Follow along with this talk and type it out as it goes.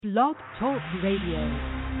Blog Talk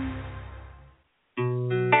Radio.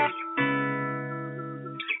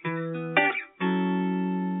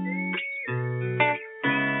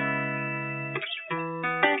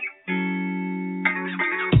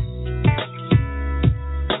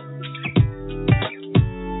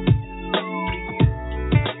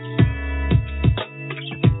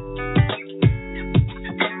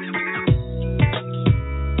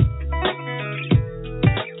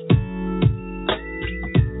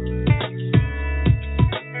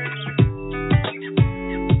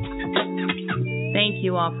 Thank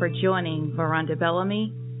you all for joining Veronda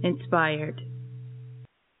Bellamy Inspired.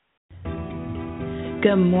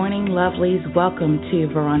 Good morning, lovelies. Welcome to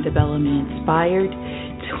Veronda Bellamy Inspired,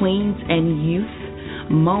 Tweens and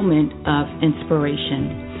Youth Moment of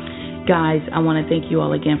Inspiration. Guys, I want to thank you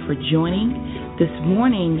all again for joining. This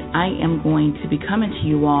morning, I am going to be coming to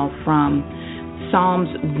you all from Psalms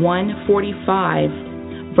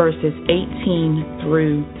 145, verses 18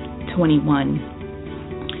 through 21.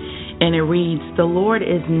 And it reads, "The Lord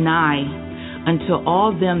is nigh unto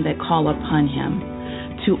all them that call upon him,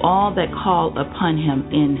 to all that call upon him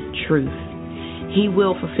in truth. He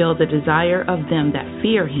will fulfill the desire of them that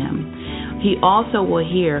fear him. He also will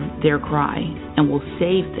hear their cry and will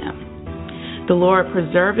save them. The Lord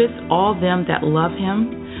preserveth all them that love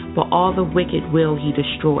him, but all the wicked will he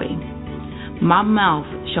destroy. My mouth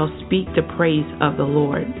shall speak the praise of the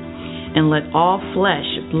Lord, and let all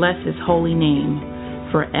flesh bless his holy name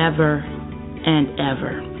forever and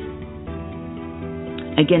ever."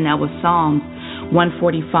 Again, that was Psalms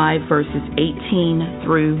 145, verses 18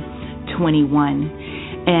 through 21.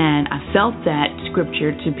 And I felt that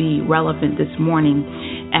scripture to be relevant this morning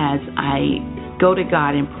as I go to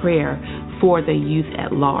God in prayer for the youth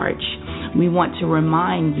at large. We want to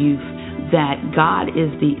remind youth that God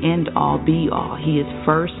is the end-all, be-all. He is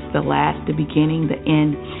first, the last, the beginning, the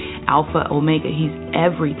end, Alpha, Omega. He's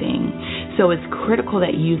everything. So it's critical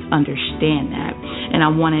that youth understand that. And I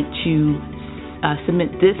wanted to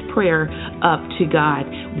submit this prayer up to God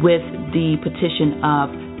with the petition of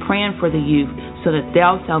praying for the youth so that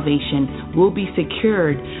their salvation will be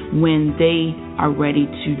secured when they are ready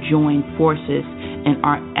to join forces and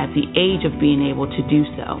are at the age of being able to do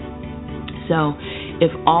so. So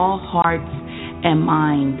if all hearts and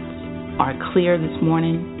minds are clear this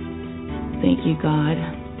morning, thank you, God.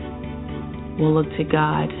 We'll look to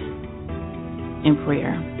God in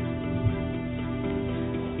prayer.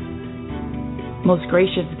 Most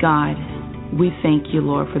gracious God, we thank you,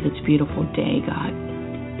 Lord, for this beautiful day, God.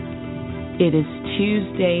 It is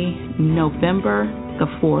Tuesday, November the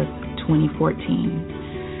 4th,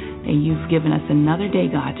 2014, and you've given us another day,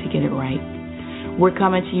 God, to get it right. We're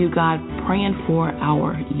coming to you, God, praying for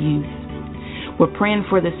our youth. We're praying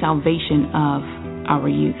for the salvation of our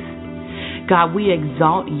youth. God, we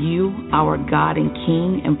exalt you, our God and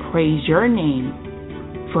King, and praise your name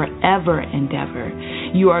forever and ever.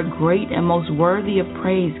 You are great and most worthy of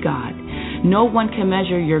praise, God. No one can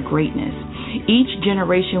measure your greatness. Each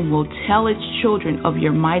generation will tell its children of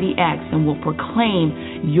your mighty acts and will proclaim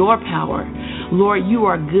your power. Lord, you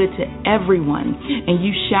are good to everyone, and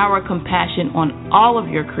you shower compassion on all of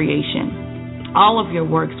your creation. All of your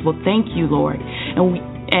works will thank you, Lord.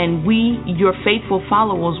 And we, your faithful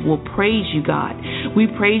followers, will praise you, God. We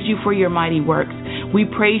praise you for your mighty works. We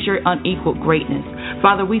praise your unequaled greatness.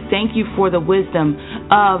 Father, we thank you for the wisdom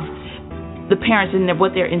of the parents and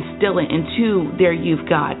what they're instilling into their youth,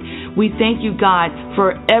 God. We thank you, God,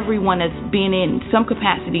 for everyone that's being in some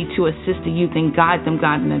capacity to assist the youth and guide them,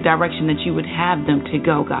 God, in the direction that you would have them to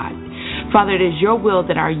go, God. Father, it is your will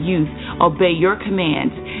that our youth obey your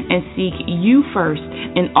commands and seek you first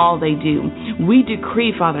in all they do. We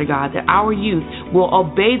decree, Father God, that our youth will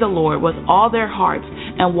obey the Lord with all their hearts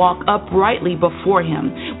and walk uprightly before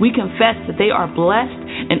him. We confess that they are blessed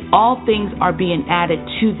and all things are being added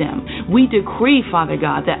to them. We decree, Father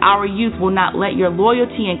God, that our youth will not let your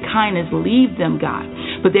loyalty and kindness leave them, God,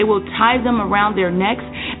 but they will tie them around their necks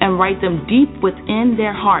and write them deep within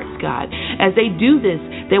their hearts, God. As they do this,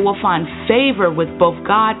 they will find favor with both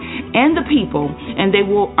God and the people, and they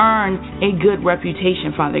will earn a good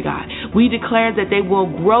reputation, Father God. We declare that they will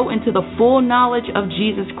grow into the full knowledge of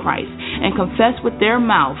Jesus Christ and confess with their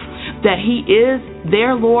mouth that he is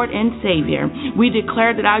their Lord and Savior. We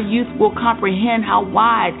declare that our youth will comprehend how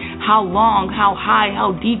wide, how long, how high,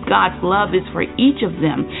 how deep God's love is for each of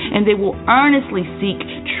them, and they will earnestly seek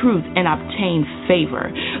truth and obtain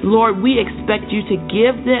favor. Lord, we expect you to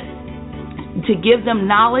give them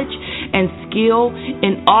knowledge and skill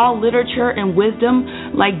in all literature and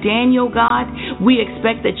wisdom, like Daniel, God. We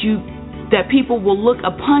expect that people will look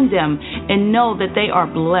upon them and know that they are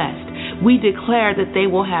blessed. We declare that they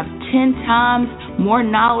will have 10 times more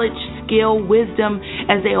knowledge, skill, wisdom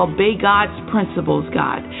as they obey God's principles,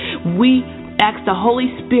 God. We ask the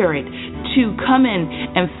Holy Spirit to come in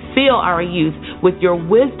and fill our youth with your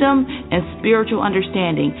wisdom and spiritual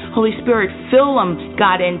understanding. Holy Spirit, fill them,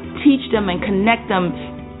 God, and teach them and connect them,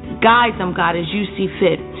 guide them, God, as you see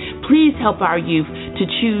fit. Please help our youth to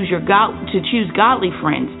choose godly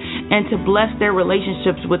friends and to bless their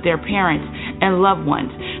relationships with their parents and loved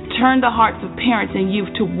ones. Turn the hearts of parents and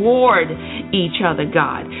youth toward each other,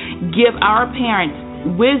 God. Give our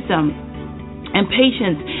parents wisdom and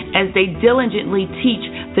patience as they diligently teach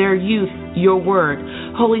their youth your word.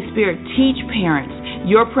 Holy Spirit, teach parents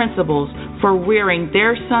your principles for rearing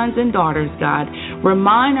their sons and daughters, God.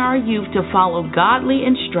 Remind our youth to follow godly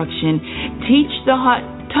instruction.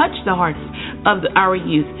 Touch the hearts of our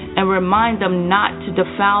youth and remind them not to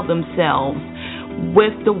defile themselves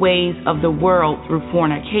with the ways of the world through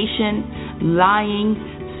fornication, lying,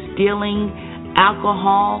 stealing,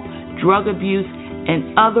 alcohol, drug abuse,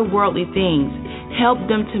 and other worldly things. Help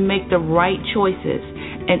them to make the right choices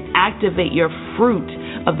and activate your fruit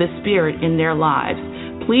of the Spirit in their lives.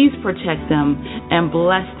 Please protect them and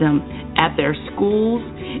bless them at their schools,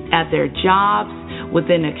 at their jobs,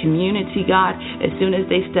 within a community, God. As soon as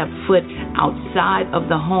they step foot outside of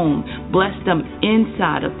the home, bless them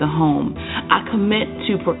inside of the home. I commit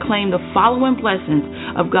to proclaim the following blessings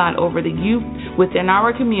of God over the youth within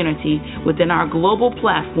our community, within our global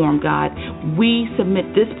platform, God. We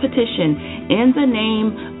submit this petition in the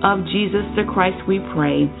name of Jesus the Christ, we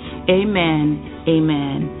pray. Amen,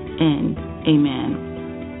 amen, and amen.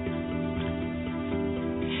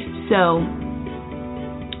 So,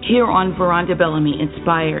 here on Veronda Bellamy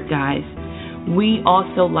Inspired, guys, we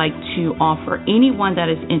also like to offer anyone that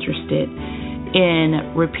is interested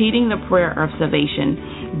in repeating the prayer of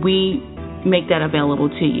salvation, we make that available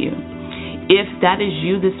to you. If that is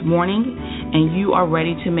you this morning and you are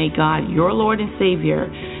ready to make God your Lord and Savior,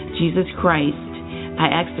 Jesus Christ, I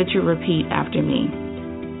ask that you repeat after me.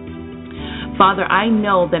 Father, I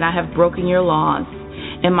know that I have broken your laws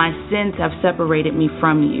and my sins have separated me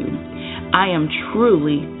from you. I am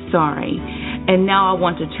truly sorry, and now I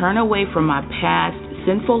want to turn away from my past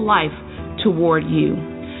sinful life toward you.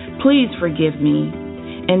 Please forgive me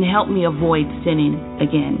and help me avoid sinning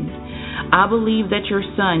again. I believe that your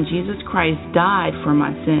Son, Jesus Christ, died for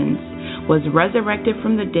my sins, was resurrected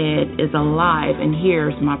from the dead, is alive, and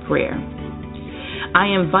hears my prayer. I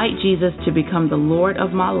invite Jesus to become the Lord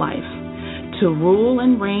of my life, to rule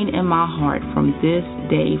and reign in my heart from this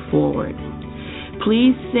day forward.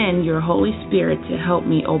 Please send your Holy Spirit to help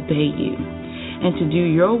me obey you and to do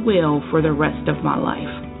your will for the rest of my life.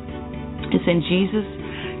 It's in Jesus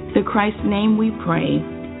the Christ's name we pray.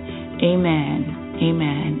 Amen,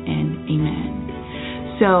 amen, and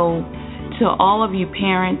amen. So, to all of you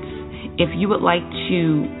parents, if you would like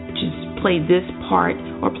to just play this part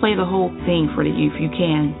or play the whole thing for the youth, you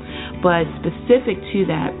can. But specific to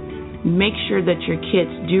that, make sure that your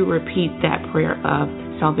kids do repeat that prayer of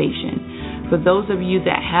salvation. For those of you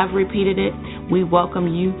that have repeated it, we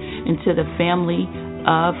welcome you into the family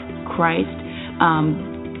of Christ.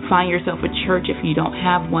 Find yourself a church if you don't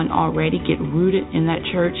have one already. Get rooted in that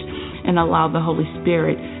church and allow the Holy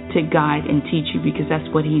Spirit to guide and teach you, because that's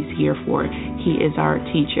what He's here for. He is our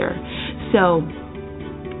teacher. So,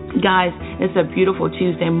 guys, it's a beautiful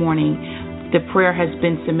Tuesday morning. The prayer has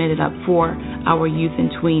been submitted up for our youth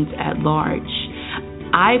and tweens at large.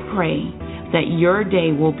 I pray that your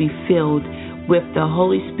day will be filled with the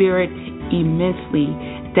Holy Spirit immensely,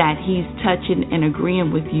 that He's touching and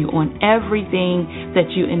agreeing with you on everything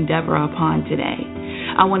that you endeavor upon today.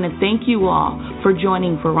 I want to thank you all for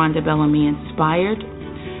joining Veronda Bellamy Inspired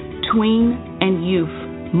Tween and Youth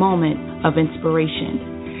Moment of Inspiration.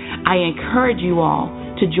 I encourage you all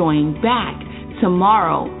to join back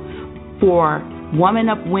tomorrow for Woman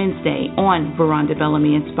Up Wednesday on Veronda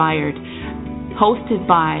Bellamy Inspired, hosted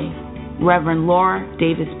by Reverend Laura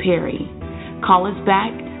Davis Perry. Call us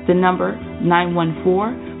back, the number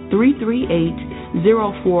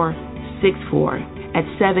 914-338-0464 at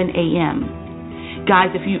 7 a.m.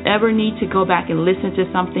 Guys, if you ever need to go back and listen to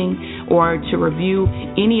something or to review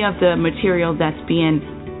any of the material that's being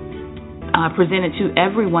presented to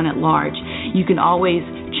everyone at large, you can always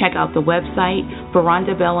check out the website,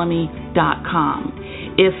 verondabellamy.com.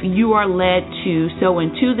 If you are led to sow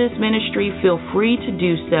into this ministry, feel free to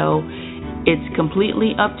do so. It's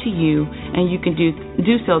completely up to you, and you can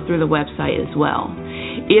do so through the website as well.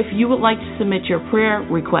 If you would like to submit your prayer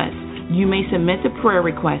request, you may submit the prayer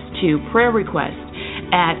request to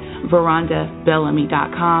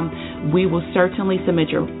prayerrequest@verondabellamy.com. We will certainly submit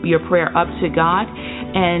your prayer up to God,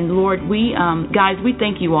 And Lord, we guys, we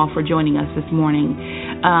thank you all for joining us this morning.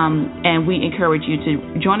 And we encourage you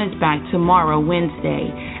to join us back tomorrow,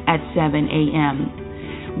 Wednesday, at 7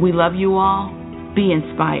 a.m. We love you all. Be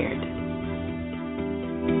inspired.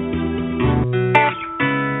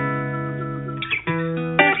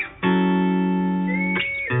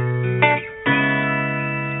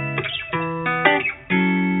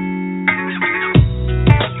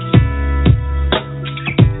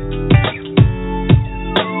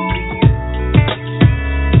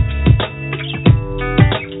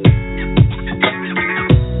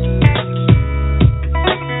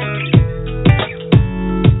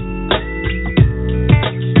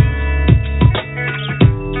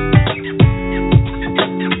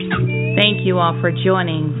 Thank you all for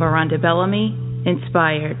joining Veronda Bellamy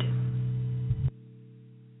Inspired.